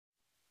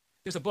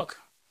There's a book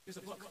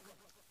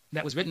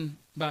that was written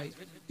by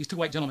these two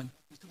white gentlemen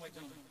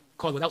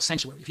called Without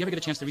Sanctuary. If you ever get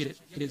a chance to read it,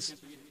 it is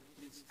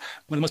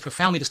one of the most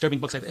profoundly disturbing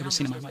books I've ever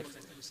seen in my life.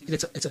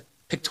 It's a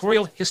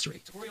pictorial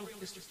history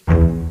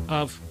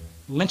of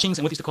lynchings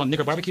and what they used to call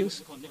nigger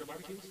barbecues.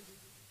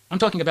 I'm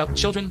talking about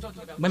children,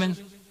 women,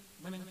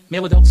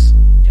 male adults,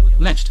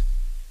 lynched.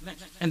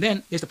 And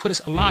then they used to put us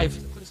alive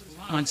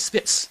on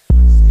spits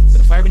with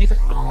a fire beneath it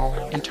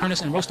and turn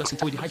us and roast us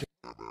until we dehydrate.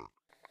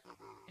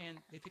 And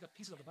they pick up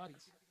pieces of the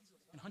bodies,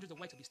 and hundreds of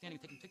whites would be standing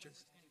taking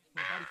pictures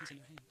with a body piece in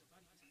your hand.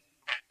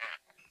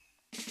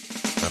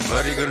 My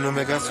body gonna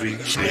make a three.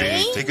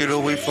 Take it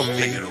away from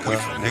me.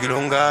 Nigga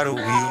don't got a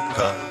week.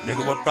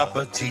 Nigga want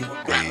property.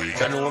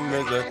 I know I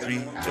make a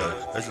three.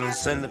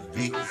 Excellence and the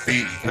beat.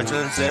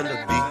 Excellence and the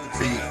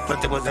beat.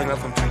 But they was hanging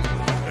from tree.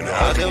 And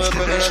how they were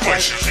gonna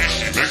fight.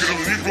 Negative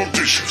Negro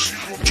dishes.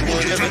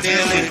 200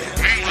 days.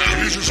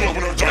 Asians up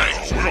in a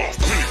diner. We're off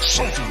clinic.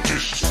 Something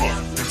dishes.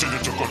 Until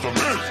they took out the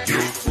men.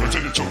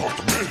 Until they took out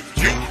the men.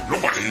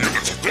 Nobody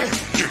ever took them.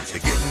 They're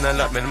getting a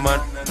lot of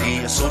money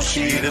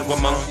associated with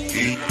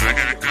monkey. I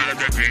got a color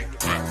that beat.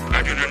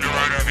 I do not know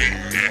how to be.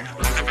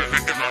 Who's the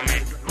perfective on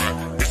me?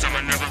 This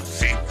I'ma never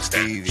see.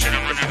 Stevie. Shit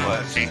I'ma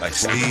never see. Like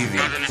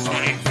Stevie.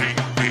 2023.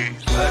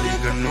 Body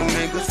gonna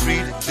make us free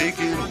to take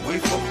it away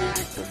from me.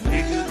 The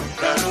nigga don't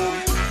got no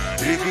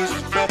niggas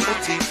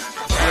property.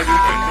 Body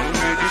gonna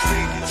make us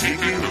free to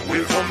take it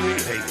away from me.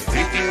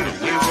 Take it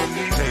away from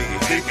me.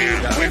 Take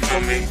it away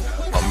from me.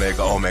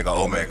 Omega, omega,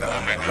 omega.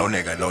 Low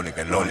nigga, low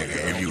nigga, low nigga.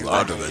 If you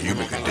out of the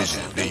human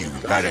condition, then you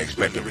gotta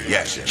expect a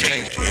reaction.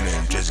 In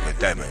an Jessica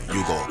Diamond,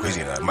 you go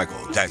crazy like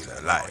Michael Jackson.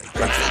 Like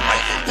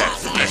Michael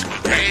Jackson. Let's go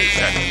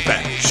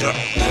back. Shut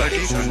up.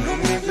 Body gonna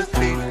make us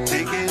free to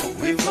take it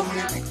away from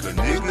me. Because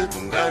niggas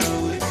don't got no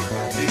way.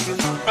 Niggas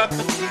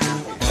property.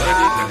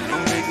 Body gonna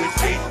make us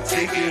free to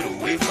take it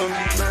away from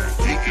me.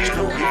 Take it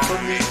away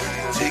from me.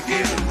 Take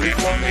it away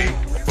from me.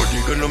 But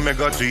you gonna make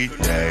a treat,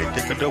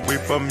 take it away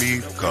from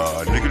me.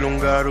 Cause nigga don't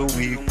got a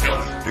week.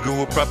 Nigga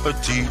with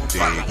property,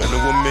 they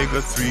gonna make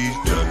a three.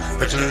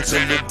 Petulance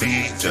in the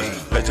beat,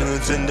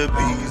 petulance in the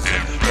beat.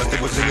 Cause they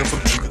was singing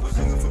from tree.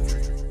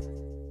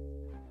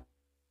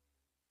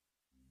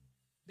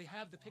 They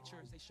have the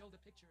pictures, they show the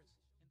pictures.